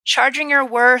Charging your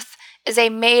worth is a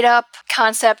made-up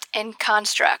concept and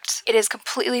construct. It is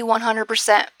completely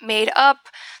 100% made up.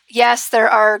 Yes, there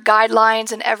are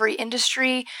guidelines in every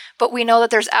industry, but we know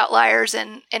that there's outliers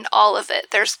in all of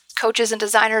it. There's coaches and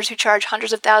designers who charge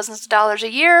hundreds of thousands of dollars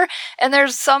a year, and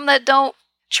there's some that don't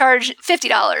charge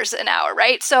 $50 an hour,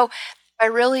 right? So I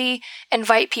really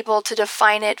invite people to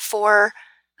define it for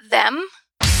them.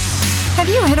 Have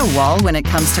you hit a wall when it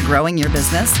comes to growing your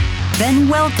business? Then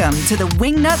welcome to the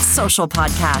Wingnut Social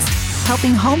Podcast,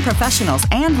 helping home professionals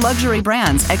and luxury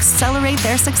brands accelerate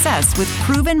their success with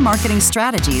proven marketing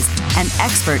strategies and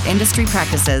expert industry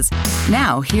practices.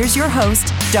 Now, here's your host,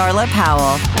 Darla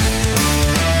Powell.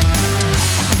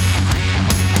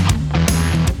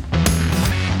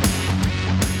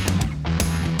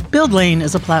 BuildLane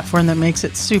is a platform that makes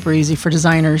it super easy for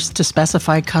designers to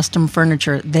specify custom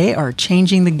furniture. They are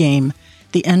changing the game.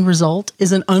 The end result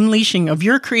is an unleashing of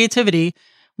your creativity.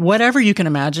 Whatever you can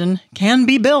imagine can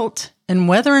be built. And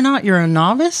whether or not you're a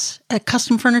novice at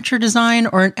custom furniture design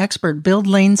or an expert,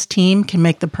 BuildLane's team can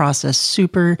make the process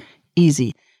super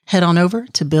easy. Head on over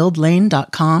to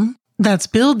buildlane.com. That's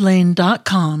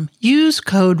buildlane.com. Use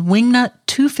code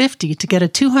WINGNUT250 to get a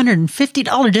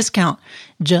 $250 discount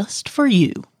just for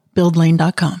you.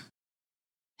 Buildlane.com.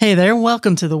 Hey there,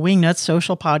 welcome to the Wingnut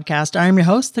Social Podcast. I'm your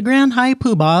host, the Grand High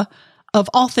Poobah of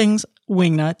all things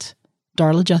Wingnut,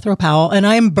 Darla Jethro Powell, and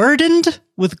I am burdened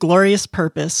with glorious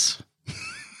purpose.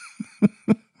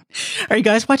 Are you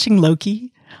guys watching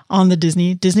Loki on the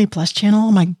Disney Plus channel?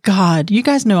 Oh my God. You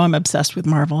guys know I'm obsessed with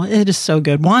Marvel. It is so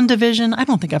good. WandaVision. I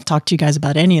don't think I've talked to you guys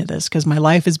about any of this because my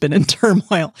life has been in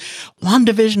turmoil.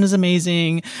 WandaVision is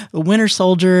amazing. The Winter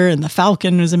Soldier and the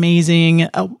Falcon is amazing.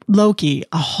 Loki,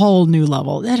 a whole new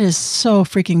level. That is so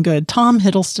freaking good. Tom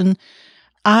Hiddleston.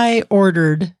 I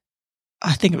ordered,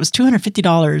 I think it was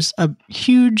 $250, a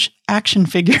huge action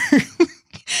figure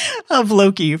of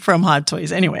Loki from Hot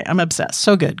Toys. Anyway, I'm obsessed.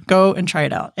 So good. Go and try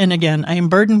it out. And again, I am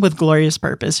burdened with glorious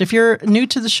purpose. If you're new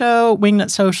to the show, Wingnut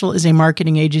Social is a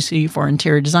marketing agency for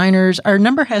interior designers. Our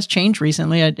number has changed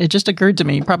recently. It just occurred to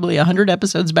me probably 100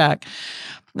 episodes back.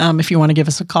 If you want to give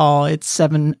us a call, it's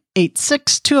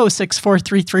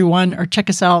 786-206-4331 or check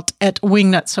us out at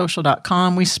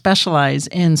wingnutsocial.com. We specialize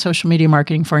in social media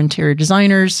marketing for interior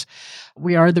designers.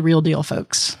 We are the real deal,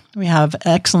 folks. We have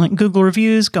excellent Google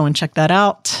reviews. Go and check that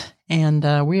out. And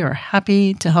we are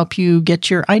happy to help you get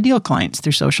your ideal clients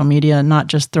through social media, not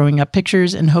just throwing up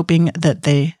pictures and hoping that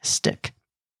they stick.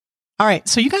 All right,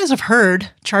 so you guys have heard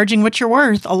charging what you're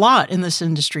worth a lot in this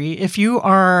industry. If you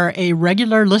are a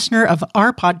regular listener of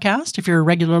our podcast, if you're a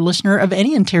regular listener of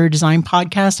any interior design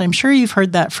podcast, I'm sure you've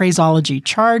heard that phraseology,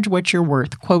 charge what you're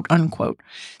worth, quote unquote.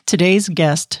 Today's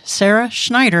guest, Sarah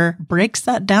Schneider, breaks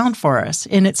that down for us,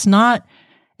 and it's not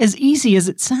as easy as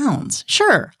it sounds.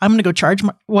 Sure, I'm going to go charge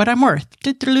what I'm worth.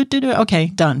 Okay,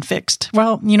 done, fixed.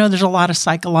 Well, there's a lot of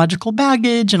psychological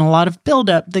baggage and a lot of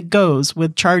buildup that goes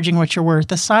with charging what you're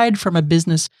worth, aside from a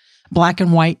business black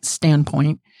and white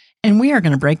standpoint. And we are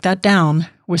going to break that down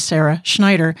with Sarah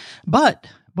Schneider. But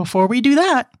before we do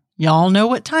that, y'all know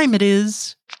what time it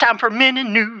is. It's time for mini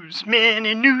news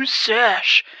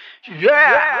sesh.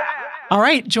 Yeah! All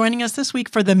right, joining us this week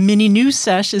for the mini news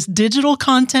sesh is digital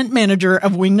content manager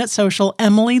of Wingnut Social,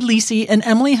 Emily Lisi. And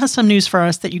Emily has some news for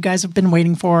us that you guys have been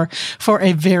waiting for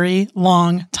a very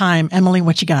long time. Emily,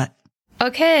 what you got?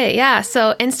 Okay, yeah.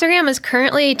 So Instagram is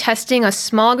currently testing a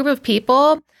small group of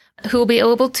people who will be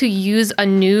able to use a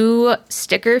new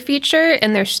sticker feature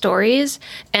in their stories.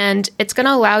 And it's going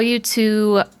to allow you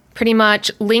to pretty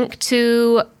much link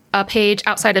to a page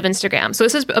outside of Instagram. So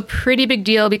this is a pretty big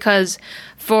deal because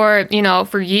for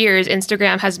years,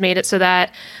 Instagram has made it so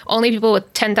that only people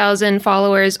with 10,000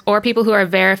 followers or people who are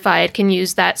verified can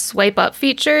use that swipe up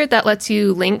feature that lets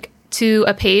you link to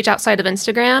a page outside of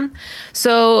Instagram.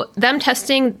 So them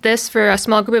testing this for a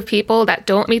small group of people that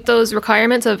don't meet those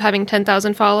requirements of having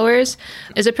 10,000 followers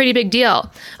is a pretty big deal.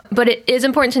 But it is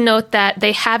important to note that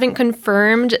they haven't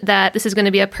confirmed that this is going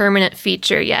to be a permanent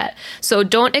feature yet. So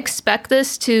don't expect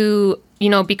this to,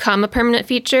 become a permanent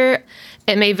feature.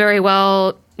 It may very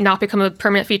well not become a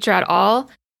permanent feature at all.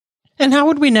 And how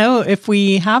would we know if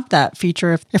we have that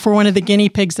feature, if we're one of the guinea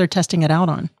pigs they're testing it out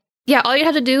on? Yeah, all you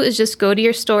have to do is just go to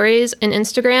your stories in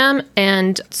Instagram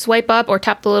and swipe up or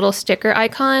tap the little sticker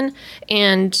icon,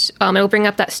 and it'll bring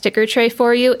up that sticker tray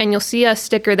for you, and you'll see a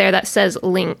sticker there that says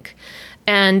link.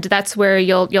 And that's where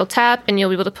you'll tap and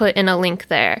you'll be able to put in a link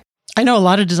there. I know a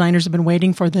lot of designers have been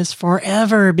waiting for this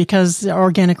forever because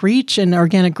organic reach and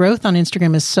organic growth on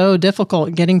Instagram is so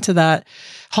difficult. Getting to that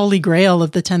holy grail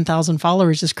of the 10,000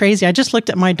 followers is crazy. I just looked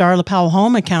at my Darla Powell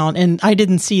Home account and I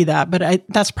didn't see that, but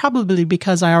that's probably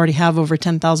because I already have over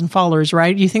 10,000 followers,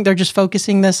 right? You think they're just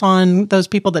focusing this on those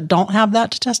people that don't have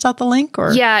that to test out the link?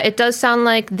 Or Yeah, it does sound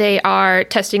like they are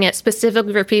testing it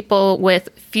specifically for people with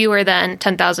fewer than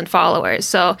 10,000 followers.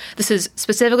 So this is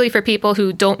specifically for people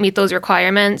who don't meet those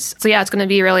requirements. So yeah, it's going to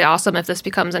be really awesome if this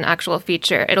becomes an actual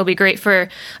feature. It'll be great for,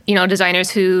 designers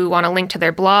who want to link to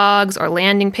their blogs or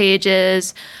landing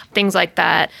pages, things like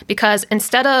that. Because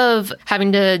instead of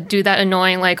having to do that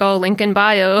annoying, link in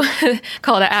bio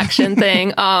call to action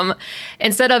thing,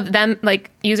 instead of them,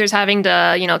 users having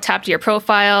to, tap to your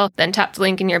profile, then tap the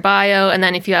link in your bio. And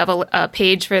then if you have a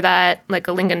page for that, like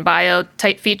a link in bio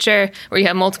type feature where you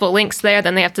have multiple links there,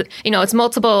 then they have to, it's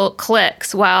multiple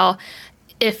clicks. While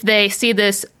if they see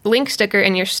this link sticker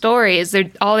in your stories,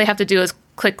 all they have to do is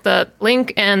click the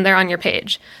link and they're on your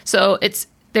page. So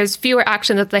there's fewer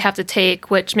actions that they have to take,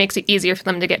 which makes it easier for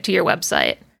them to get to your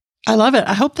website. I love it.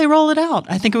 I hope they roll it out.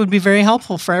 I think it would be very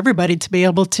helpful for everybody to be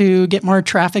able to get more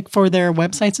traffic for their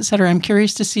websites, et cetera. I'm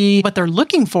curious to see what they're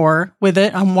looking for with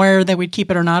it, where they would keep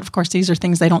it or not. Of course, these are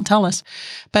things they don't tell us.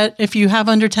 But if you have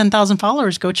under 10,000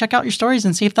 followers, go check out your stories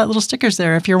and see if that little sticker's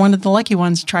there. If you're one of the lucky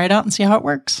ones, try it out and see how it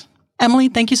works. Emily,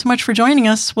 thank you so much for joining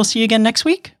us. We'll see you again next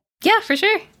week. Yeah, for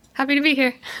sure. Happy to be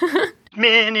here.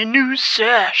 Mini new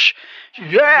sesh.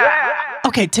 Yeah!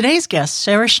 Okay, today's guest,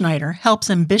 Sarah Schneider, helps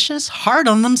ambitious,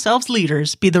 hard-on-themselves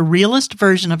leaders be the realest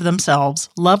version of themselves,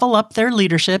 level up their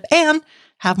leadership, and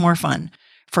have more fun.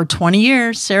 For 20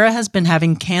 years, Sarah has been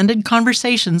having candid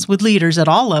conversations with leaders at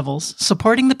all levels,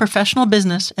 supporting the professional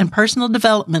business and personal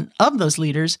development of those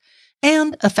leaders,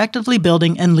 and effectively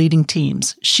building and leading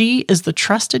teams. She is the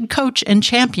trusted coach and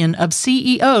champion of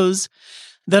CEOs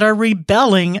that are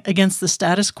rebelling against the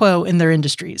status quo in their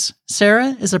industries.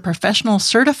 Sarah is a professional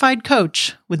certified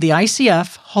coach with the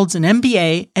ICF, holds an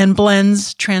MBA, and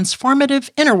blends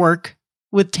transformative inner work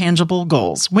with tangible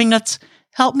goals. Wingnuts,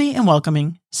 help me in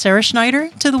welcoming Sarah Schneider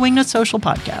to the Wingnut Social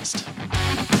Podcast.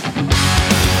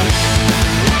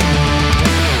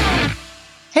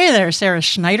 Hey there, Sarah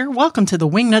Schneider. Welcome to the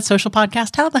Wingnut Social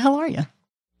Podcast. How the hell are you?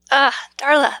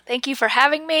 Darla, thank you for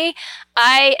having me.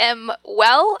 I am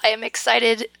well. I am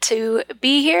excited to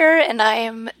be here, and I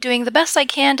am doing the best I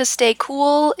can to stay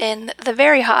cool in the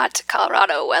very hot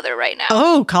Colorado weather right now.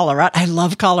 Oh, Colorado. I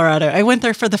love Colorado. I went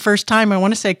there for the first time, I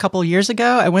want to say a couple of years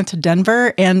ago. I went to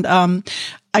Denver, and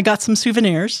I got some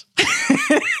souvenirs.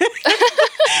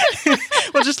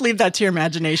 We'll just leave that to your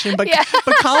imagination. But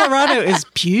Colorado is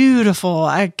beautiful.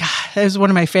 It was one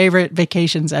of my favorite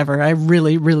vacations ever. I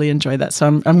really, really enjoyed that.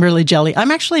 So I'm really jelly. I'm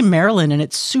actually in Maryland, and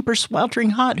it's super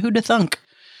sweltering hot. Who'd have thunk?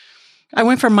 I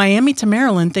went from Miami to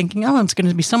Maryland thinking, it's going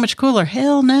to be so much cooler.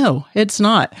 Hell no, it's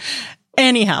not.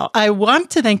 Anyhow, I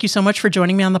want to thank you so much for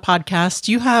joining me on the podcast.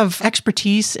 You have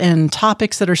expertise and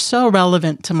topics that are so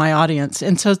relevant to my audience.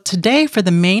 And so today, for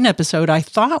the main episode, I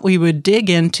thought we would dig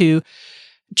into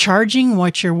charging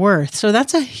what you're worth. So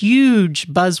that's a huge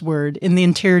buzzword in the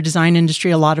interior design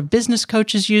industry. A lot of business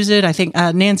coaches use it. I think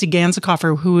Nancy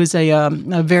Ganzikoffer, who is a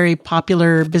very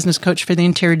popular business coach for the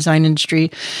interior design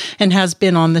industry and has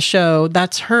been on the show,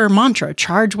 that's her mantra,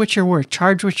 charge what you're worth,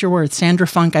 charge what you're worth. Sandra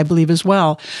Funk, I believe, as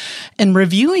well. And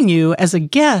reviewing you as a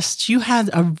guest, you had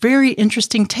a very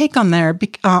interesting take on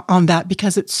that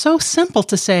because it's so simple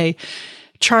to say,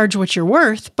 charge what you're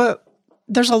worth, but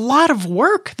there's a lot of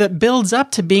work that builds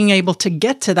up to being able to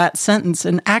get to that sentence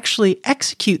and actually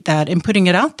execute that and putting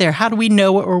it out there. How do we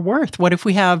know what we're worth? What if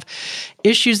we have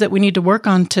issues that we need to work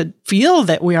on to feel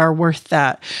that we are worth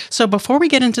that? So before we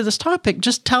get into this topic,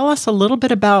 just tell us a little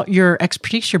bit about your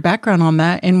expertise, your background on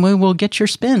that, and we will get your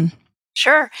spin.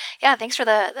 Sure. Yeah, thanks for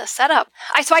the setup.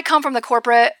 So I come from the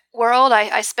corporate world.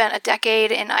 I spent a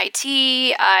decade in IT.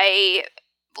 I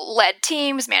led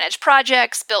teams, managed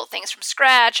projects, built things from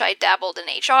scratch. I dabbled in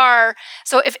HR.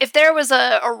 So if there was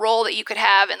a role that you could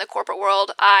have in the corporate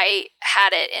world, I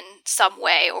had it in some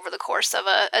way over the course of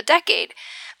a decade.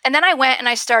 And then I went and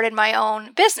I started my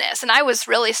own business, and I was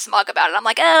really smug about it. I'm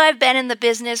like, I've been in the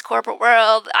business corporate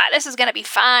world. This is going to be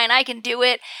fine. I can do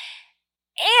it.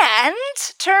 And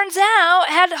turns out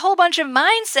I had a whole bunch of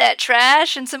mindset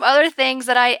trash and some other things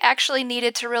that I actually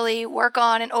needed to really work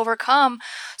on and overcome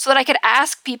so that I could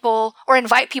ask people or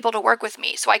invite people to work with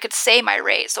me. So I could say my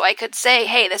rate. So I could say,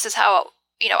 hey, this is how,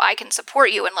 I can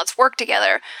support you and let's work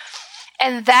together.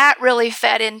 And that really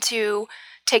fed into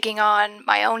taking on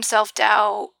my own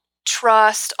self-doubt,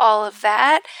 trust, all of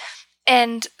that.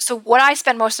 And so what I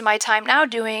spend most of my time now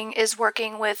doing is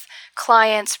working with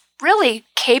clients really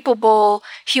capable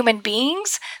human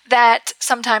beings that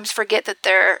sometimes forget that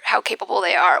how capable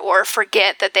they are, or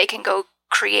forget that they can go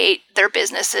create their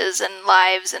businesses and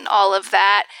lives and all of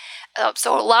that.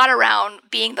 So a lot around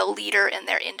being the leader in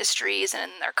their industries and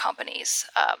in their companies.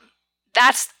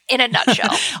 That's in a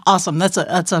nutshell. Awesome. That's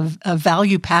a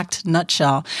value-packed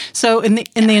nutshell. So in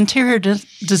the interior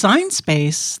design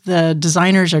space, the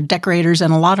designers or decorators,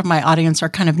 and a lot of my audience are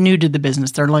kind of new to the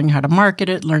business. They're learning how to market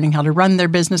it, learning how to run their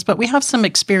business, but we have some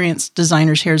experienced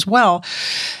designers here as well.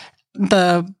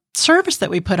 The service that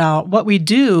we put out, what we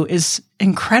do is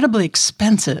incredibly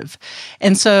expensive.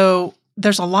 And so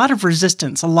there's a lot of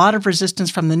resistance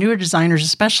from the newer designers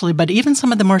especially, but even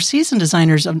some of the more seasoned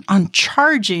designers on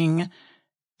charging,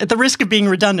 at the risk of being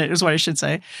redundant is what I should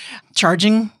say,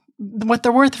 charging what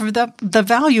they're worth for the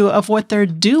value of what they're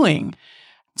doing.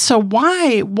 So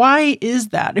why is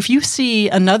that? If you see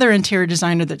another interior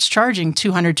designer that's charging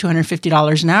 $200,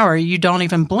 $250 an hour, you don't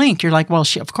even blink. You're like, well,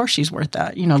 of course she's worth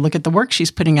that. Look at the work she's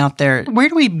putting out there. Where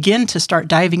do we begin to start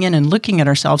diving in and looking at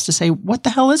ourselves to say, what the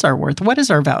hell is our worth? What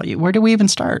is our value? Where do we even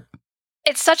start?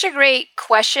 It's such a great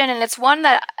question. And it's one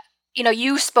that,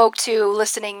 you spoke to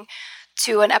listening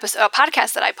to a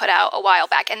podcast that I put out a while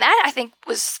back. And that I think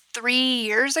was 3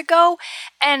 years ago.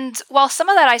 And while some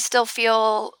of that I still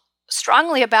feel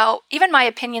strongly about, even my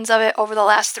opinions of it over the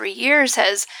last 3 years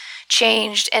has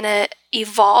changed and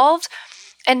evolved.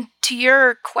 And to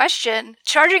your question,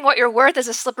 charging what you're worth is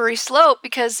a slippery slope,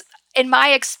 because in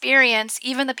my experience,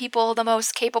 even the people, the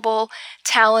most capable,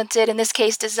 talented, in this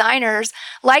case, designers,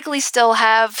 likely still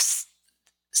have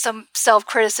some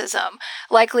self-criticism,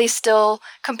 likely still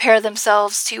compare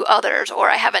themselves to others, or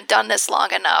I haven't done this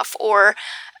long enough, or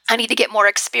I need to get more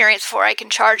experience before I can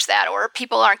charge that, or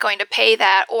people aren't going to pay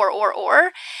that, or.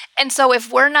 And so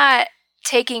if we're not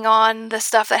taking on the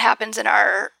stuff that happens in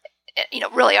our,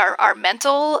 really our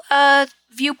mental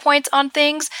viewpoints on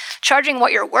things, charging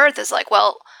what you're worth is like,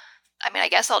 well, I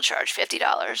guess I'll charge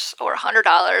 $50 or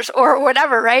 $100 or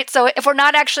whatever, right? So if we're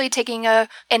not actually taking an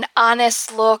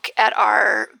honest look at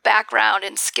our background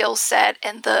and skill set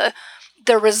and the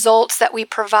results that we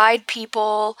provide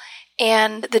people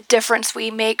and the difference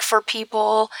we make for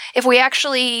people, if we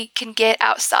actually can get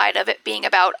outside of it being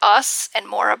about us and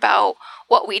more about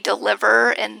what we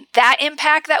deliver and that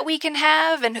impact that we can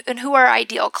have and who our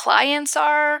ideal clients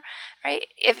are, right?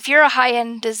 If you're a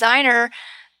high-end designer,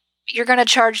 you're going to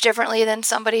charge differently than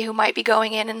somebody who might be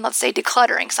going in and, let's say,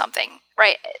 decluttering something,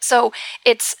 right? So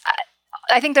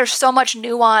I think there's so much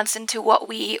nuance into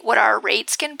what our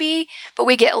rates can be, but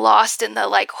we get lost in the,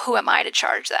 like, who am I to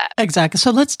charge that? Exactly.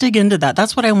 So let's dig into that.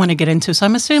 That's what I want to get into. So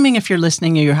I'm assuming if you're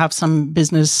listening, you have some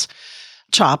business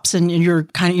chops and you're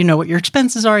kind of, what your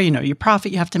expenses are, your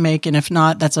profit you have to make. And if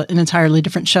not, that's an entirely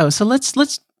different show. So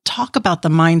let's talk about the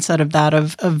mindset of that,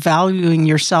 of valuing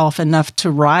yourself enough to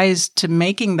rise to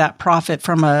making that profit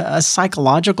from a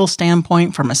psychological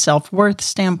standpoint, from a self-worth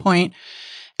standpoint.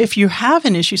 If you have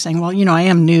an issue saying, well, I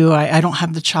am new, I don't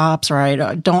have the chops, or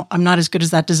I'm not as good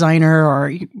as that designer, or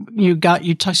you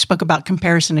spoke about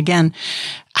comparison again.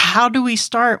 How do we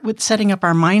start with setting up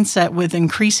our mindset with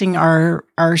increasing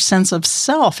our sense of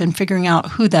self and figuring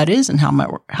out who that is and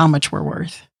how much we're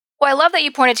worth? Well, I love that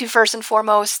you pointed to first and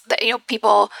foremost that,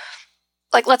 people,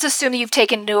 like, let's assume that you've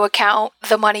taken into account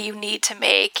the money you need to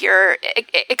make, your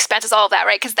expenses, all of that,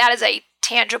 right? Because that is a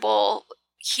tangible,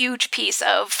 huge piece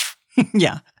of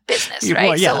business, right?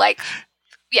 Well,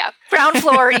 yeah. So ground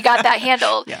floor, you got that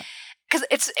handled. Yeah. Because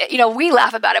it's, we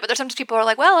laugh about it, but there's sometimes people are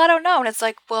like, well, I don't know. And it's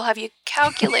like, well, have you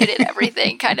calculated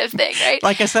everything kind of thing, right?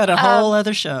 Like I said, a whole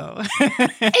other show.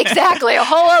 Exactly, a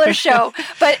whole other show.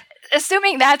 But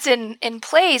assuming that's in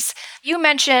place, you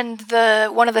mentioned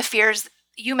one of the fears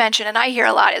you mentioned, and I hear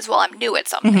a lot is, well, I'm new at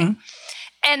something. Mm-hmm.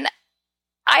 And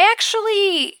I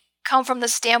actually come from the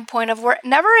standpoint of we're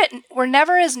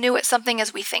never as new at something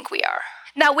as we think we are.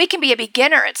 Now, we can be a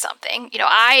beginner at something.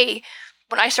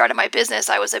 When I started my business,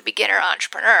 I was a beginner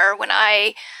entrepreneur. When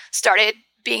I started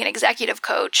being an executive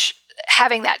coach,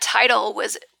 having that title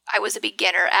I was a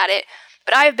beginner at it.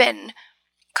 But I've been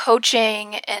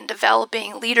coaching and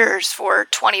developing leaders for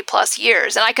 20 plus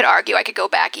years. And I could argue I could go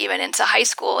back even into high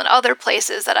school and other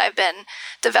places that I've been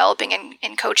developing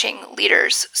and coaching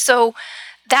leaders. So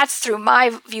that's through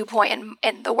my viewpoint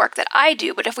and the work that I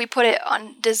do. But if we put it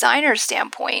on designer's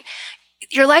standpoint,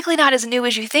 you're likely not as new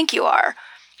as you think you are.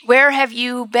 Where have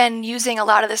you been using a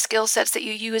lot of the skill sets that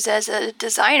you use as a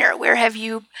designer? Where have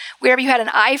you had an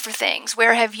eye for things?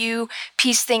 Where have you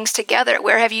pieced things together?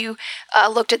 Where have you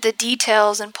looked at the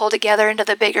details and pulled together into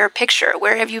the bigger picture?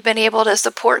 Where have you been able to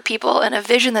support people in a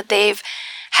vision that they've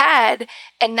had,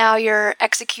 and now you're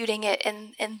executing it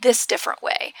in this different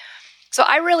way. So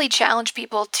I really challenge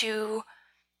people to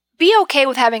be okay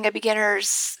with having a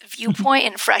beginner's viewpoint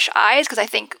and fresh eyes, because I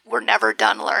think we're never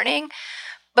done learning.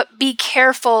 But be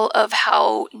careful of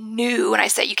how new, and I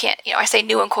say I say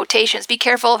new in quotations, be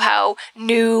careful of how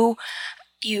new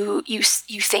you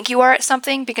think you are at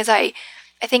something, because I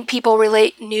think people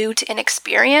relate new to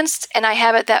inexperienced, and I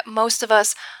have it that most of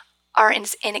us are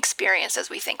inexperienced as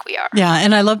we think we are. Yeah,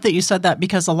 and I love that you said that,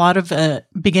 because a lot of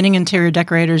beginning interior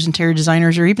decorators, interior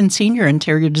designers, or even senior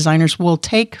interior designers will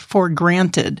take for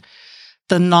granted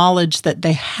the knowledge that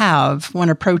they have when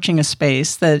approaching a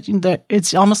space, that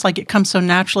it's almost like it comes so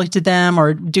naturally to them,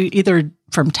 or either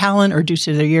from talent or due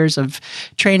to their years of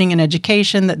training and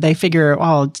education, that they figure,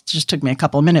 oh, it just took me a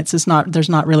couple of minutes. There's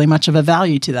not really much of a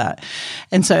value to that.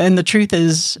 And the truth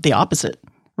is the opposite.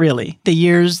 Really, the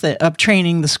years of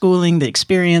training, the schooling, the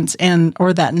experience,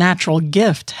 or that natural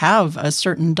gift have a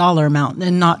certain dollar amount,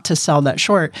 and not to sell that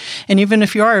short. And even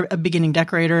if you are a beginning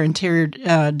decorator, interior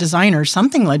designer,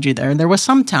 something led you there. There was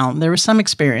some talent, there was some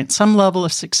experience, some level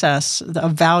of success,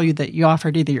 of value that you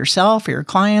offered either yourself or your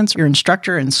clients, or your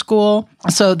instructor in school.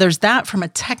 So there's that from a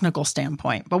technical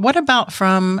standpoint. But what about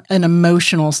from an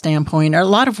emotional standpoint? A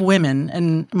lot of women,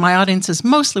 and my audience is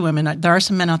mostly women, there are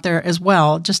some men out there as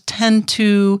well, just tend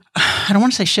to, I don't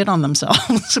want to say shit on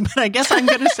themselves, but I guess I'm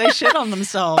going to say shit on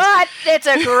themselves. But it's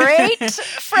a great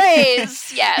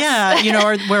phrase, yes. Yeah,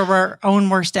 or we're our own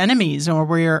worst enemies, or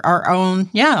we're our own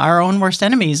worst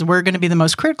enemies. We're going to be the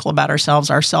most critical about ourselves.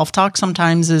 Our self-talk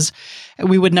sometimes is,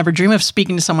 we would never dream of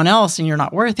speaking to someone else, and you're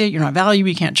not worth it, you're not valuable,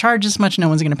 you can't charge as much, no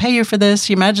one's going to pay you for this.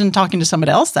 You imagine talking to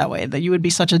somebody else that way, that you would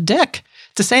be such a dick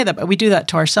to say that, but we do that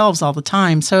to ourselves all the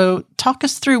time. So talk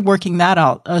us through working that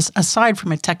out, aside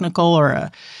from a technical or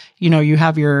you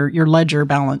have your ledger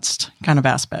balanced kind of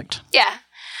aspect. Yeah.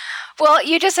 Well,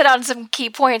 you just hit on some key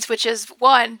points, which is,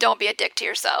 one, don't be a dick to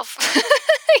yourself.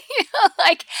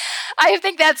 I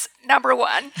think that's number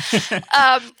one.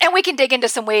 And we can dig into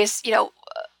some ways,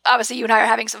 obviously you and I are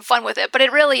having some fun with it, but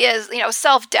it really is,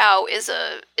 self-doubt is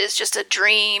just a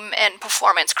dream and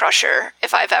performance crusher,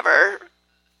 if I've ever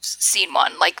seen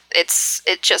one.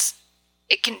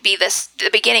 It can be the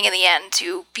beginning and the end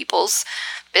to people's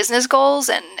business goals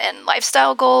and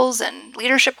lifestyle goals and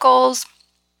leadership goals.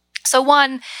 So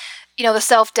one, the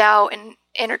self-doubt and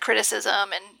inner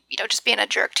criticism and, just being a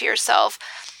jerk to yourself.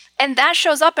 And that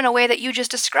shows up in a way that you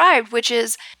just described, which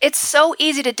is, it's so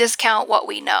easy to discount what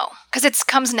we know, because it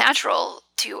comes natural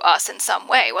to us in some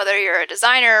way, whether you're a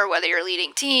designer, whether you're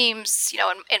leading teams,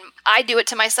 and I do it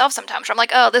to myself sometimes, where I'm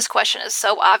like, oh, this question is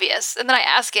so obvious. And then I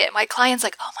ask it, and my client's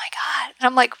like, oh my God. And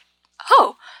I'm like,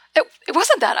 oh, it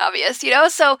wasn't that obvious,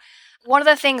 So one of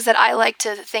the things that I like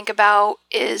to think about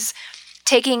is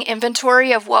taking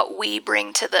inventory of what we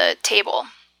bring to the table.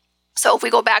 So if we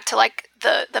go back to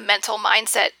the mental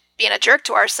mindset, being a jerk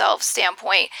to ourselves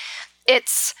standpoint,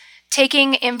 it's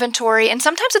taking inventory, and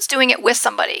sometimes it's doing it with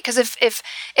somebody. Because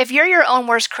if you're your own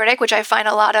worst critic, which I find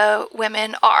a lot of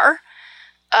women are,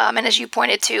 and as you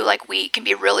pointed to, we can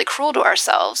be really cruel to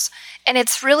ourselves, and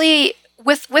it's really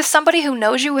with somebody who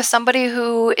knows you, with somebody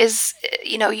who is,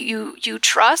 you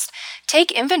trust.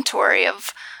 Take inventory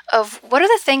of what are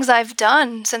the things I've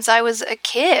done since I was a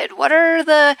kid? Whether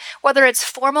it's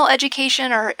formal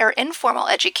education or informal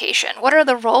education, what are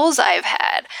the roles I've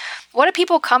had? What do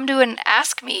people come to and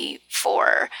ask me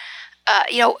for?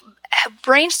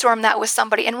 Brainstorm that with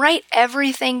somebody and write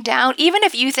everything down, even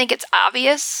if you think it's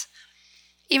obvious.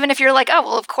 Even if you're like, oh,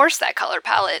 well, of course that color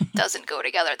palette doesn't go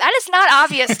together. That is not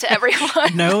obvious to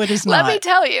everyone. No, it is not. Let me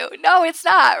tell you. No, it's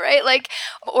not, right?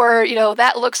 Or,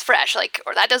 that looks fresh,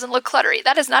 or that doesn't look cluttery.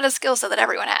 That is not a skill set that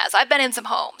everyone has. I've been in some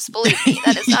homes. Believe me,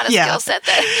 that is not a skill set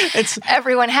that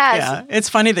everyone has. Yeah, it's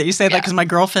funny that you say that, because my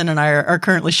girlfriend and I are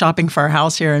currently shopping for our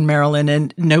house here in Maryland,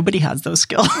 and nobody has those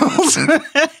skills.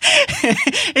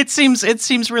 It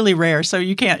seems really rare. So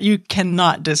you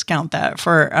cannot discount that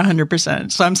for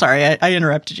 100%. So I'm sorry, I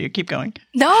interrupted you. Keep going.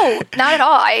 No, not at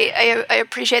all. I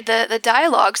appreciate the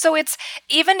dialogue. So it's,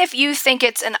 even if you think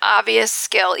it's an obvious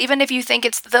skill, even if you think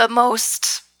it's the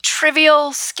most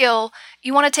trivial skill,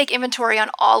 you want to take inventory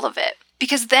on all of it.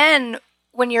 Because then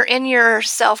when you're in your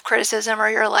self-criticism, or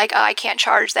you're like, oh, I can't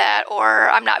charge that, or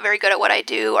I'm not very good at what I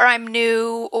do, or I'm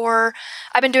new, or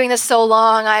I've been doing this so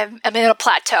long, I'm in a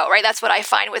plateau, right? That's what I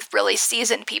find with really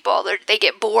seasoned people. They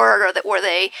get bored, or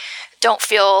they don't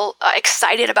feel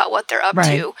excited about what they're up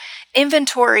to.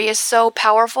 Inventory is so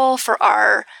powerful for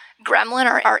our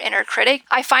gremlin, or our inner critic.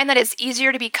 I find that it's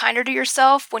easier to be kinder to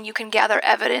yourself when you can gather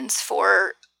evidence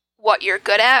for what you're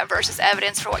good at versus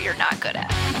evidence for what you're not good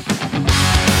at.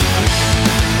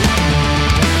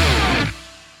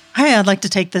 Hi, I'd like to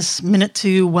take this minute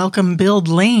to welcome Build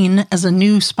Lane as a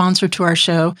new sponsor to our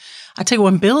show. I tell you,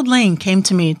 when Build Lane came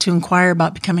to me to inquire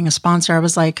about becoming a sponsor, I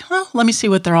was like, let me see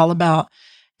what they're all about.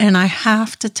 And I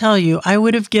have to tell you, I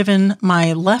would have given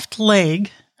my left leg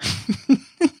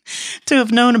to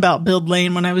have known about Build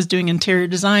Lane when I was doing interior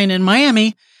design in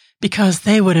Miami, because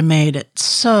they would have made it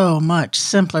so much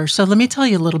simpler. So let me tell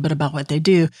you a little bit about what they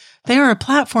do. They are a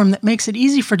platform that makes it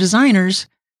easy for designers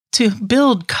to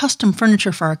build custom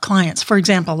furniture for our clients. For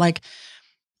example, like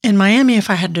in Miami, if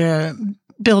I had to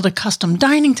build a custom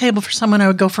dining table for someone, I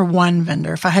would go for one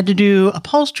vendor. If I had to do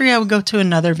upholstery, I would go to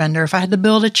another vendor. If I had to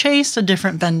build a chase, a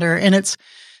different vendor. And it's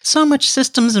so much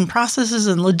systems and processes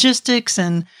and logistics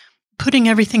and putting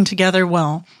everything together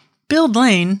well. Build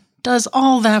Lane does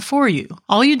all that for you.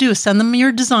 All you do is send them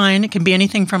your design. It can be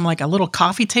anything from like a little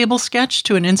coffee table sketch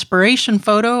to an inspiration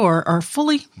photo or a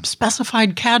fully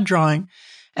specified CAD drawing.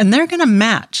 And they're going to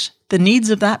match the needs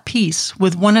of that piece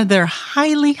with one of their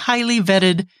highly, highly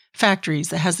vetted factories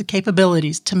that has the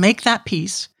capabilities to make that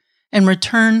piece and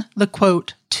return the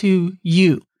quote to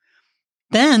you.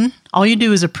 Then all you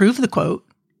do is approve the quote.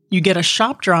 You get a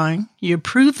shop drawing. You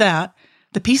approve that.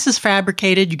 The piece is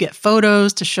fabricated. You get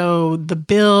photos to show the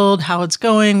build, how it's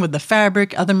going with the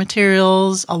fabric, other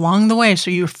materials along the way. So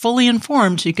you're fully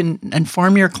informed. So you can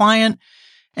inform your client,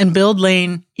 and Build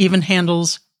Lane even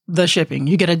handles the shipping.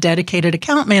 You get a dedicated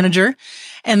account manager,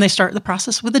 and they start the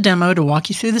process with a demo to walk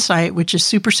you through the site, which is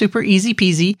super, super easy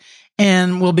peasy.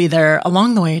 And we'll be there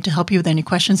along the way to help you with any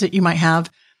questions that you might have.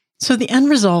 So the end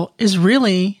result is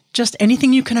really just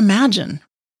anything you can imagine.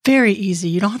 Very easy.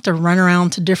 You don't have to run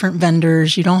around to different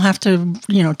vendors. You don't have to,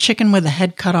 chicken with a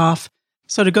head cut off.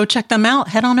 So to go check them out,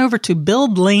 head on over to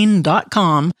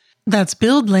buildlane.com. That's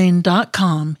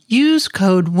buildlane.com. Use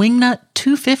code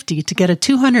WINGNUT250 to get a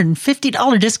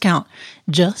 $250 discount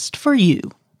just for you.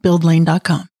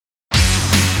 Buildlane.com.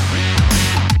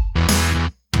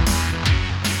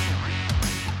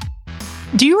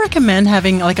 Do you recommend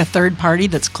having like a third party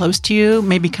that's close to you,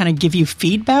 maybe kind of give you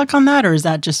feedback on that? Or is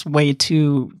that just way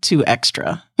too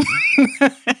extra?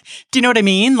 Do you know what I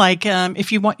mean? Like,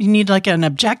 if you need like an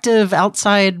objective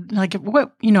outside, like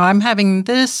what, I'm having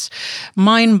this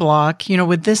mind block,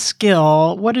 with this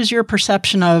skill, what is your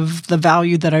perception of the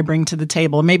value that I bring to the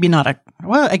table? Maybe not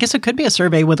I guess it could be a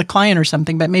survey with a client or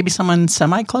something, but maybe someone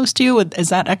semi-close to you. Is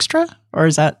that extra or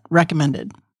is that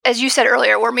recommended? As you said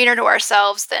earlier, we're meaner to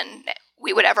ourselves than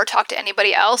we would ever talk to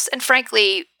anybody else. And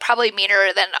frankly, probably meaner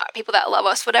than people that love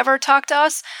us would ever talk to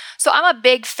us. So I'm a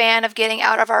big fan of getting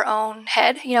out of our own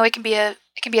head. It can be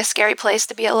a scary place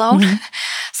to be alone. Mm-hmm.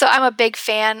 So I'm a big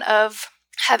fan of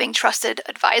having trusted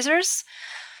advisors.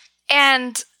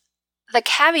 And the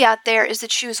caveat there is to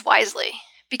choose wisely.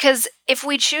 Because if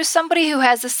we choose somebody who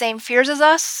has the same fears as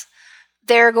us,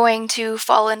 they're going to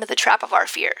fall into the trap of our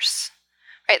fears.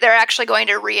 Right? They're actually going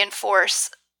to reinforce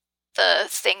the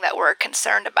thing that we're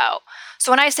concerned about.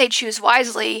 So when I say choose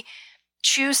wisely,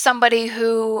 choose somebody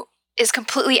who is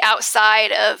completely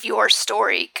outside of your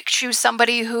story. Choose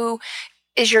somebody who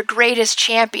is your greatest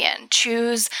champion.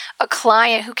 Choose a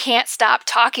client who can't stop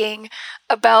talking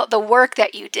about the work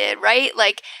that you did, right?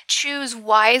 Like, choose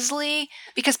wisely,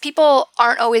 because people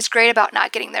aren't always great about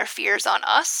not getting their fears on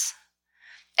us.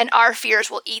 And our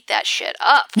fears will eat that shit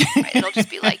up. Right? It'll just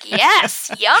be like, yes,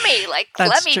 yummy. Like,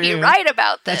 let me be right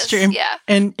about this. That's true. Yeah.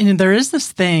 And there is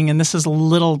this thing, and this is a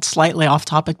little slightly off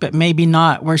topic, but maybe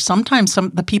not, where sometimes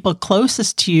the people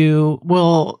closest to you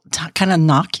will kind of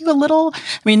knock you a little. I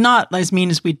mean, not as mean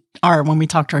as we are when we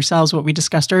talk to ourselves, what we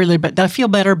discussed earlier, but they'll feel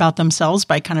better about themselves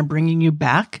by kind of bringing you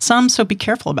back some. So be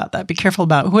careful about that. Be careful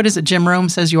about, what is it? Jim Rome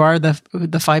says you are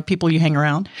the 5 people you hang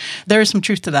around. There is some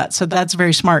truth to that. So that's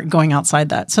very smart, going outside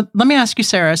that. So let me ask you,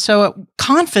 Sarah, so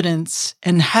confidence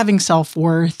and having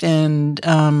self-worth and,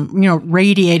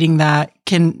 radiating that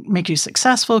can make you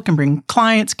successful, can bring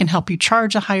clients, can help you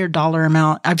charge a higher dollar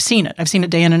amount. I've seen it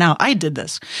day in and out. I did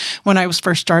this when I was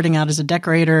first starting out as a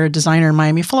decorator, designer in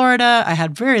Miami, Florida. I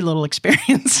had very little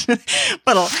experience,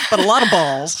 but a lot of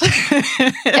balls.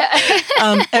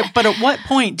 But at what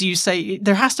point do you say,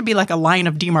 there has to be like a line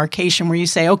of demarcation where you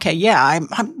say, okay, yeah,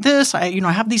 I'm this, I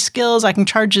have these skills, I can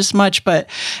charge this much, but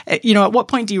at what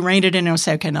point do you rein it in and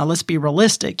say, okay, now let's be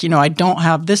realistic. I don't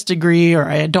have this degree, or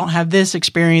I don't have this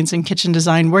experience in kitchen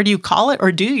design. Where do you call it?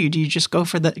 Or do you just go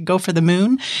for the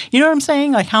moon? You know what I'm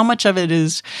saying? Like, how much of it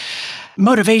is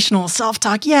motivational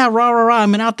self-talk? Yeah, rah, rah, rah.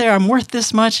 I'm out there. I'm worth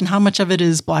this much. And how much of it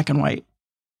is black and white?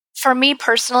 For me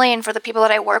personally, and for the people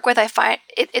that I work with, I find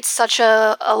it's such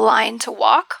a line to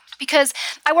walk, because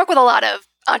I work with a lot of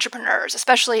entrepreneurs,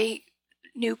 especially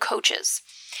new coaches.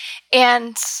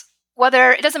 And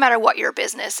it doesn't matter what your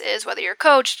business is, whether you're a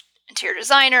coach, interior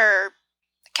designer,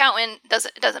 accountant,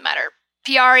 it doesn't matter,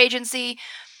 PR agency.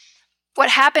 What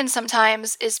happens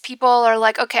sometimes is people are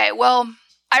like, okay, well,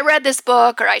 I read this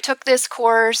book or I took this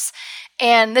course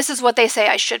and this is what they say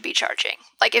I should be charging.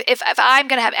 Like if I'm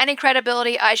going to have any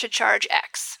credibility, I should charge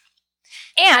X.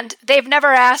 And they've never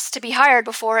asked to be hired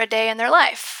before a day in their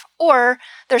life. Or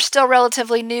they're still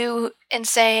relatively new in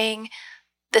saying,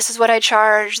 this is what I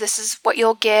charge, this is what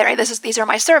you'll get, right? These are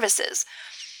my services.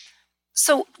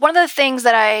 So one of the things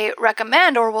that I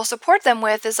recommend or will support them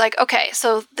with is like, okay,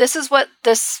 so this is what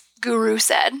this guru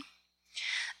said.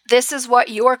 This is what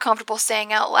you're comfortable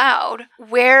saying out loud.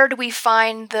 Where do we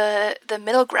find the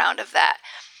middle ground of that?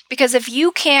 Because if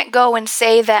you can't go and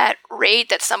say that rate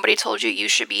that somebody told you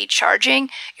should be charging,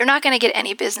 you're not going to get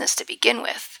any business to begin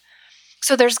with.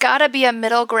 So there's got to be a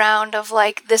middle ground of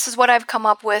like, this is what I've come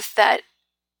up with that,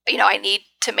 I need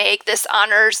to make. This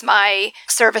honors my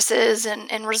services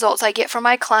and results I get from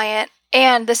my client.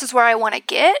 And this is where I want to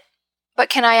get. But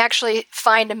can I actually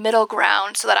find a middle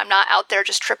ground so that I'm not out there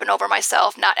just tripping over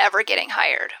myself, not ever getting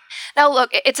hired? Now, look,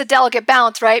 it's a delicate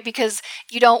balance, right? Because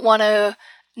you don't want to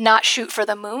not shoot for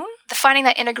the moon. Finding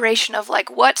that integration of like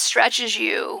what stretches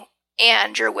you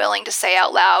and you're willing to say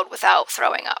out loud without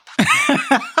throwing up.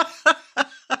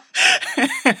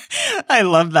 I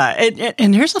love that.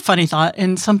 And here's a funny thought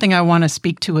and something I want to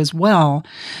speak to as well.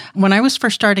 When I was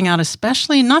first starting out,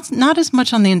 especially not as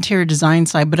much on the interior design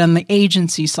side, but on the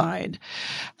agency side,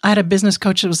 I had a business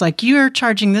coach that was like, you're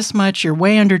charging this much, you're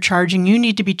way undercharging, you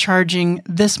need to be charging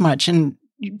this much. And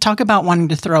talk about wanting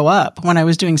to throw up when I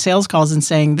was doing sales calls and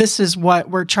saying, this is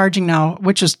what we're charging now,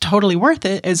 which is totally worth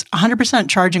it, is 100%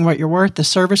 charging what you're worth. The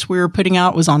service we were putting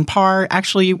out was on par.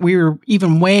 Actually, we were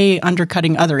even way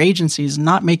undercutting other agencies,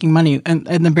 not making money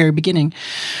in the very beginning.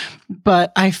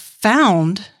 But I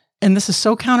found, and this is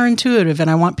so counterintuitive, and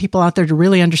I want people out there to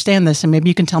really understand this, and maybe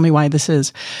you can tell me why this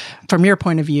is from your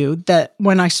point of view, that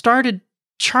when I started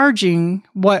charging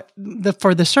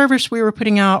for the service we were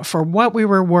putting out, for what we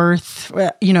were worth,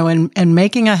 and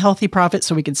making a healthy profit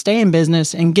so we could stay in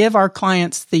business and give our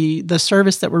clients the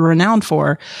service that we're renowned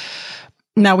for.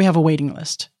 Now we have a waiting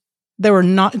list. There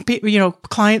were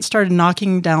clients started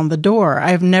knocking down the door.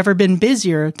 I've never been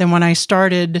busier than when I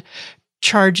started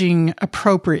charging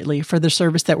appropriately for the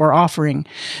service that we're offering.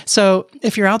 So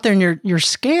if you're out there and you're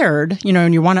scared,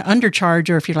 and you want to undercharge,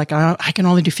 or if you're like, oh, I can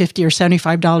only do $50 or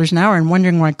 $75 an hour and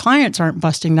wondering why clients aren't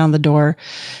busting down the door,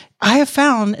 I have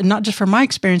found, and not just from my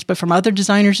experience, but from other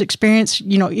designers' experience,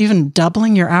 even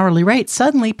doubling your hourly rate,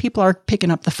 suddenly people are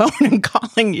picking up the phone and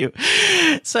calling you.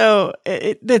 So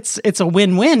it's a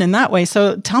win-win in that way.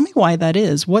 So tell me why that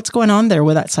is. What's going on there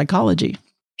with that psychology?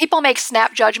 People make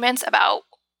snap judgments about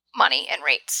money and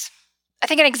rates. I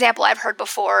think an example I've heard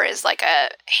before is like a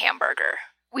hamburger.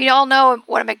 We all know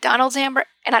what a McDonald's hamburger,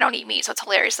 and I don't eat meat, so it's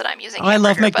hilarious that I'm using hamburger. I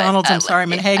love McDonald's. I'm sorry,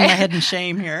 I'm hanging my head in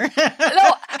shame here.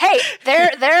 No, hey,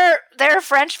 their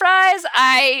French fries,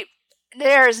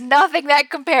 there's nothing that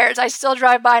compares. I still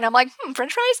drive by and I'm like,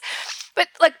 French fries? But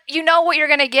like, what you're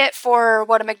going to get for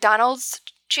what a McDonald's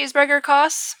cheeseburger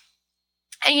costs?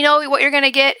 And you know what you're going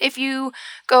to get if you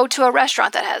go to a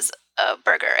restaurant that has a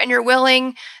burger, and you're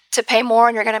willing to pay more,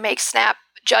 and you're going to make snap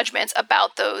judgments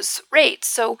about those rates.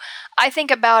 So I think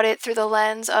about it through the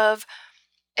lens of,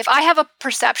 if I have a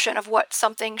perception of what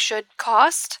something should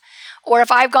cost, or if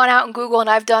I've gone out and Google and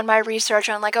I've done my research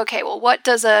on like, okay, well, what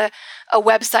does a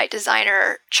website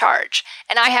designer charge?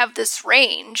 And I have this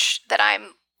range that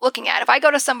I'm looking at. If I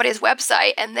go to somebody's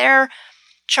website and they're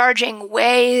charging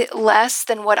way less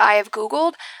than what I have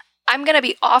Googled, I'm going to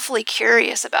be awfully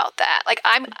curious about that. Like,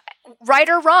 I'm right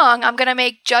or wrong, I'm going to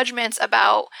make judgments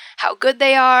about how good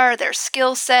they are, their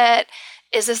skill set.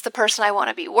 Is this the person I want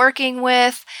to be working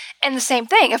with? And the same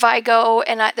thing, if I go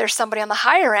and there's somebody on the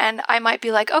higher end, I might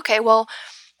be like, okay, well,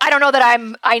 I don't know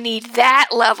that I need that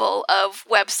level of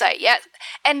website yet.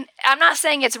 And I'm not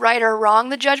saying it's right or wrong,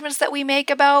 the judgments that we make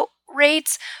about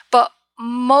rates, but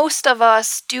most of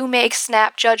us do make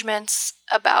snap judgments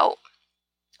about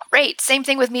rates. Same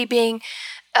thing with me being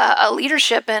a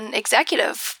leadership and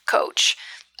executive coach.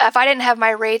 If I didn't have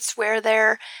my rates where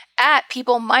they're at,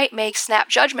 people might make snap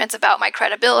judgments about my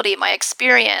credibility, my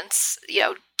experience,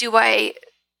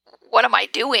 what am I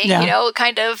doing,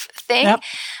 kind of thing. Yep.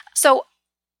 So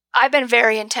I've been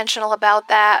very intentional about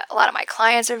that. A lot of my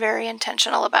clients are very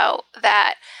intentional about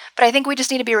that. But I think we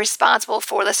just need to be responsible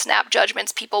for the snap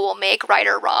judgments people will make, right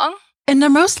or wrong. And they're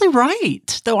mostly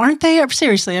right, though, aren't they?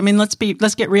 Seriously, I mean, let's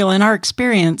get real. In our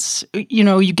experience,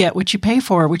 you get what you pay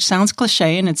for, which sounds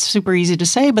cliche and it's super easy to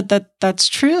say, but that's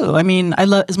true. I mean, I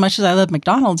love, as much as I love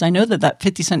McDonald's, I know that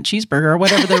 50-cent cheeseburger or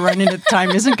whatever they're running at the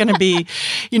time isn't going to be,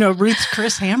 Ruth's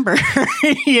Chris hamburger.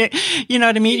 You know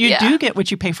what I mean? You do get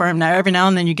what you pay for them. Now, every now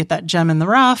and then you get that gem in the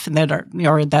rough, and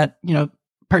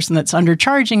person that's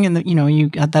undercharging, and you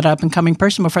got that up and coming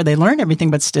person before they learn everything,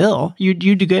 but still you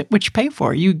do get what you pay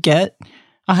for. You get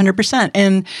 100%.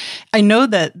 And I know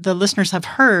that the listeners have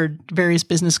heard various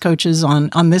business coaches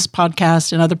on this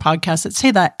podcast and other podcasts that say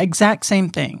that exact same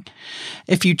thing.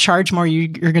 If you charge more,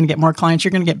 you're going to get more clients.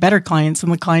 You're going to get better clients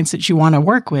and the clients that you want to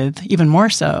work with, even more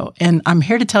so. And I'm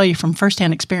here to tell you from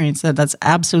firsthand experience that that's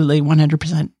absolutely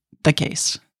 100% the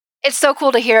case. It's so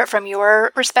cool to hear it from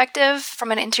your perspective,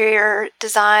 from an interior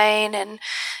design and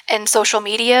social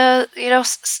media,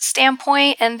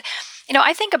 standpoint. And,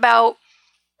 I think about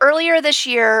earlier this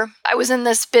year, I was in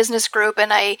this business group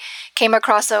and I came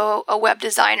across a web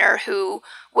designer who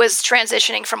was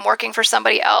transitioning from working for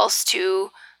somebody else to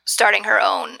starting her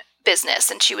own business.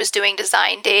 And she was doing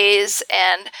design days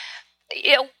and,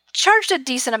 charged a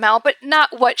decent amount, but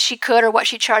not what she could or what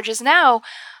she charges now.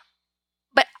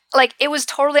 It was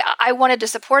totally, I wanted to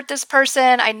support this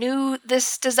person. I knew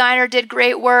this designer did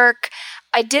great work.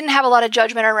 I didn't have a lot of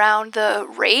judgment around the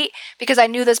rate because I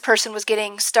knew this person was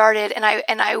getting started and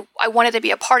I wanted to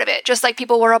be a part of it. Just like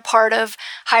people were a part of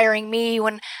hiring me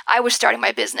when I was starting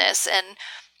my business and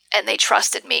they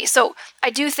trusted me. So I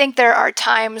do think there are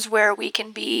times where we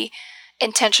can be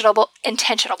intentional. And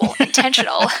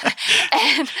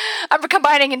I'm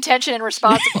combining intention and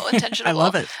responsible, intentional. I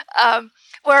love it.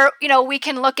 Where, we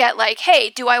can look at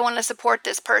hey, do I want to support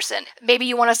this person? Maybe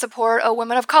you want to support a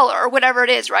woman of color or whatever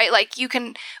it is, right?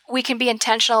 We can be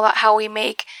intentional about how we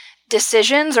make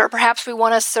decisions, or perhaps we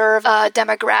want to serve a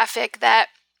demographic that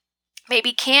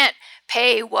maybe can't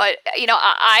pay what,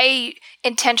 I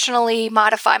intentionally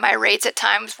modify my rates at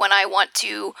times when I want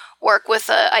to work with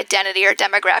an identity or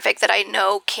demographic that I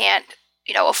know can't,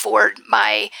 afford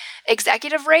my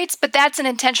executive rates, but that's an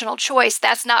intentional choice.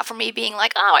 That's not for me being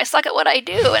I suck at what I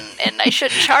do and I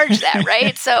shouldn't charge that,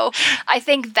 right? So I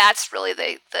think that's really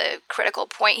the critical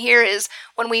point here is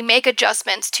when we make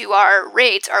adjustments to our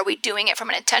rates, are we doing it from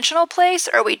an intentional place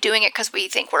or are we doing it because we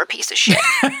think we're a piece of shit?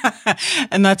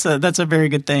 And that's a very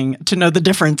good thing to know the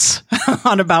difference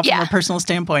from a personal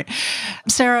standpoint.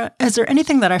 Sarah, is there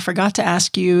anything that I forgot to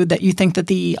ask you that you think that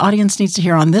the audience needs to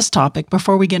hear on this topic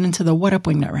before we get into the What Up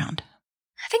Wingnut round?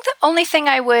 I think the only thing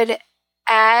I would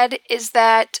add is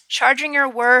that charging your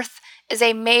worth is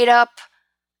a made-up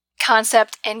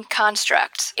concept and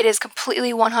construct. It is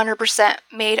completely 100%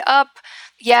 made up.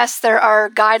 Yes, there are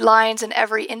guidelines in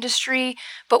every industry,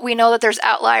 but we know that there's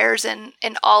outliers in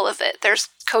all of it. There's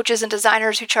coaches and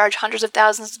designers who charge hundreds of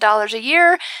thousands of dollars a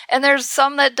year, and there's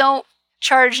some that don't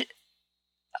charge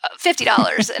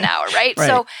 $50 an hour, right? Right.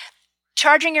 So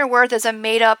charging your worth is a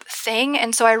made-up thing,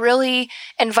 and so I really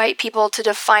invite people to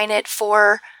define it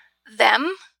for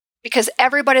them because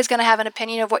everybody's going to have an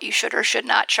opinion of what you should or should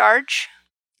not charge.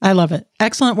 I love it.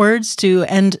 Excellent words to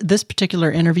end this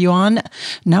particular interview on.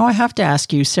 Now I have to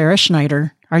ask you, Sarah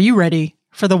Schneider, are you ready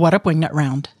for the What Up Wingnut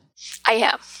round? I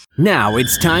am. Now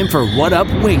it's time for What Up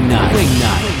Wingnut.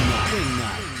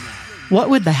 What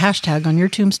would the hashtag on your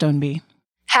tombstone be?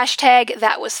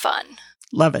 #that was fun.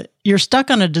 Love it. You're stuck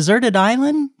on a deserted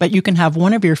island, but you can have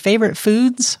one of your favorite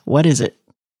foods. What is it?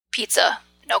 Pizza,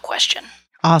 no question.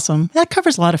 Awesome. That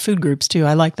covers a lot of food groups too.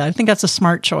 I like that. I think that's a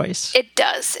smart choice. It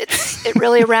does. It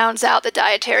really rounds out the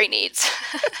dietary needs.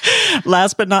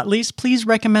 Last but not least, please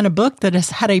recommend a book that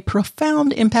has had a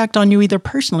profound impact on you either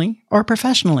personally or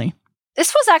professionally.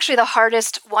 This was actually the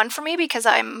hardest one for me because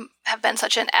I have been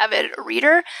such an avid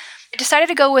reader. I decided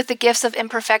to go with The Gifts of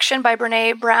Imperfection by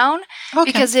Brené Brown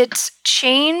because it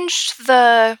changed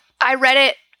I read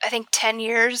it, I think, 10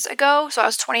 years ago. So I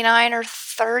was 29 or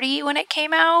 30 when it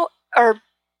came out, or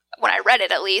when I read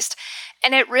it at least.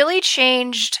 And it really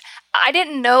changed. I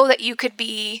didn't know that you could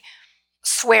be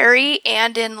sweary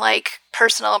and in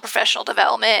personal and professional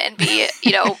development and be,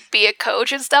 be a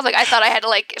coach and stuff. I thought I had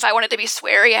to if I wanted to be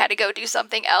sweary, I had to go do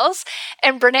something else.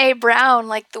 And Brené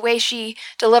Brown, the way she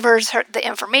delivers the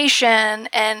information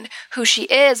and who she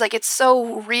is, it's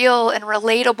so real and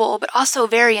relatable, but also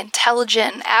very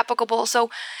intelligent and applicable.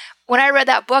 So when I read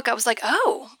that book, I was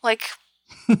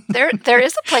there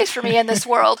is a place for me in this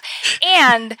world.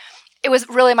 And it was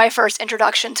really my first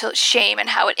introduction to shame and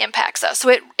how it impacts us. So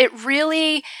it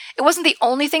wasn't the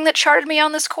only thing that charted me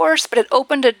on this course, but it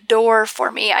opened a door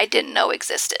for me I didn't know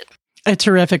existed. A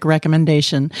terrific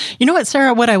recommendation. You know what,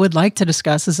 Sarah, what I would like to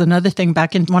discuss is another thing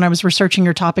back in when I was researching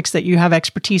your topics that you have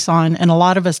expertise on, and a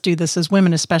lot of us do this as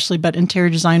women especially, but interior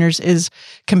designers, is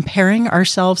comparing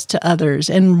ourselves to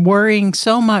others and worrying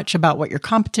so much about what your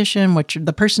competition,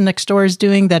 the person next door is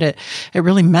doing, that it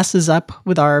really messes up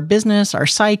with our business, our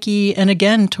psyche, and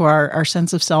again, to our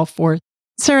sense of self-worth.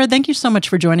 Sarah, thank you so much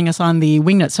for joining us on the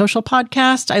Wingnut Social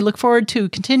podcast. I look forward to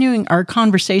continuing our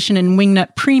conversation in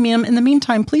Wingnut Premium. In the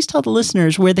meantime, please tell the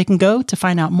listeners where they can go to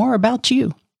find out more about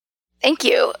you. Thank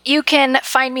you. You can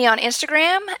find me on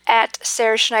Instagram at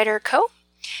Sarah Schneider Co.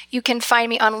 You can find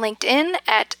me on LinkedIn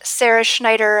at Sarah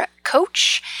Schneider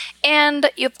Coach. And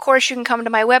of course, you can come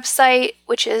to my website,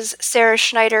 which is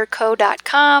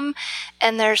sarahschneiderco.com.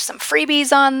 And there's some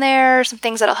freebies on there, some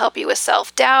things that'll help you with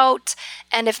self-doubt.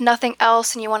 And if nothing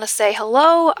else and you want to say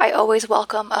hello, I always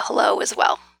welcome a hello as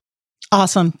well.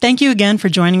 Awesome. Thank you again for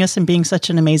joining us and being such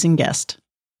an amazing guest.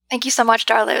 Thank you so much,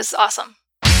 Darla. It was awesome.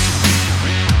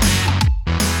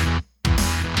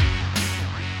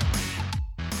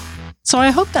 So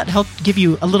I hope that helped give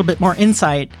you a little bit more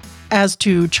insight as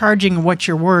to charging what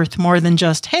you're worth more than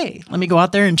just, hey, let me go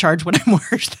out there and charge what I'm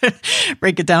worth.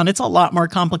 Break it down. It's a lot more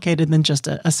complicated than just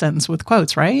a sentence with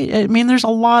quotes, right? I mean, there's a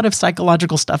lot of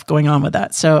psychological stuff going on with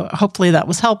that. So hopefully that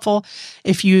was helpful.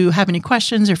 If you have any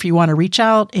questions or if you want to reach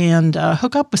out and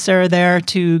hook up with Sarah there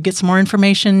to get some more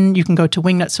information, you can go to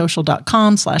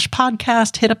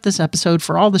wingnutsocial.com/podcast, hit up this episode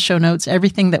for all the show notes.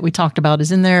 Everything that we talked about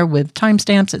is in there with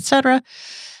timestamps, etc.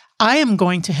 I am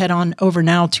going to head on over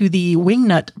now to the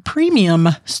Wingnut Premium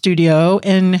studio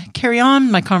and carry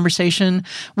on my conversation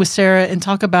with Sarah and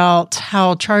talk about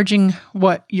how charging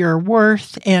what you're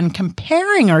worth and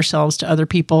comparing ourselves to other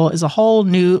people is a whole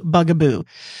new bugaboo.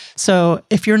 So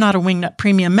if you're not a Wingnut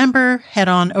Premium member, head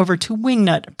on over to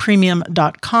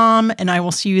wingnutpremium.com and I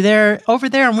will see you there. Over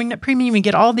there on Wingnut Premium, you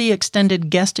get all the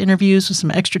extended guest interviews with some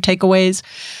extra takeaways.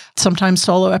 Sometimes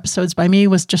solo episodes by me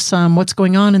with just some what's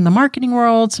going on in the marketing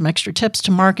world, some extra tips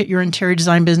to market your interior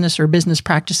design business or business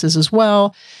practices as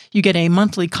well. You get a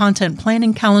monthly content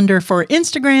planning calendar for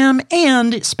Instagram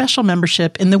and special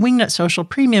membership in the Wingnut Social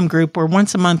Premium group, where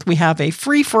once a month we have a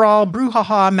free-for-all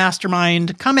brouhaha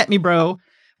mastermind. Come at me, bro,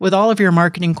 with all of your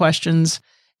marketing questions.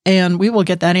 And we will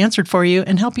get that answered for you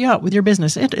and help you out with your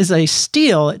business. It is a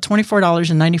steal at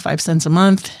 $24.95 a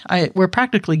month. We're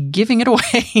practically giving it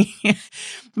away,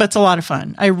 but it's a lot of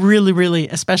fun. I really, really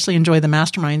especially enjoy the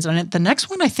masterminds on it. The next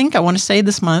one I think I want to say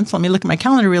this month, let me look at my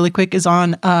calendar really quick, is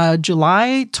on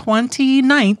July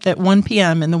 29th at 1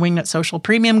 p.m. in the Wingnut Social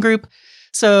Premium group.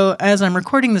 So as I'm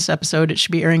recording this episode, it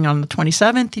should be airing on the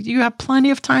 27th. You have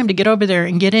plenty of time to get over there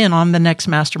and get in on the next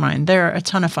mastermind. They're a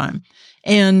ton of fun.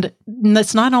 And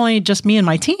that's not only just me and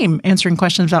my team answering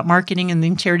questions about marketing in the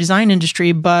interior design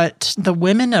industry, but the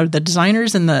women or the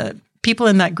designers and the people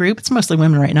in that group, it's mostly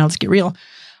women right now, let's get real,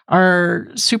 are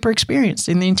super experienced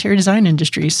in the interior design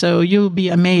industry. So you'll be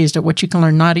amazed at what you can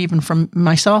learn, not even from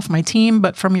myself, my team,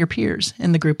 but from your peers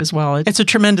in the group as well. It's a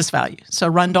tremendous value. So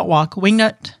run, don't walk,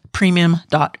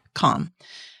 wingnutpremium.com.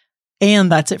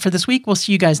 And that's it for this week. We'll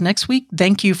see you guys next week.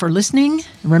 Thank you for listening.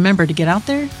 Remember to get out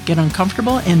there, get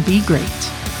uncomfortable, and be great.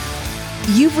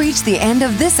 You've reached the end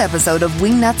of this episode of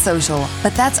Wingnut Social,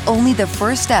 but that's only the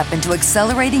first step into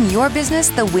accelerating your business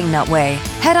the Wingnut way.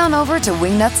 Head on over to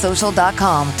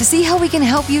wingnutsocial.com to see how we can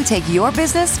help you take your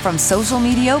business from social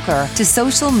mediocre to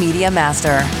social media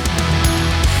master.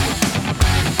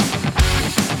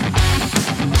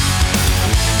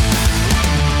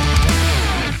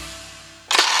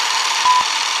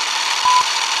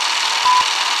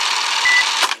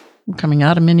 Coming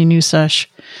out of mini news sesh,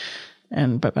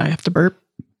 but I have to burp.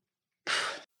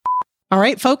 All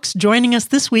right, folks, joining us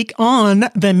this week on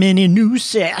the mini news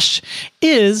sesh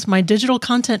is my digital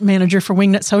content manager for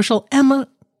Wingnut Social, Emma.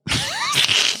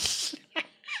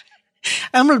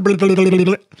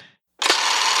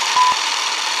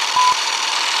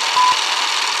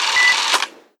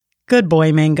 Good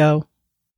boy, Mango.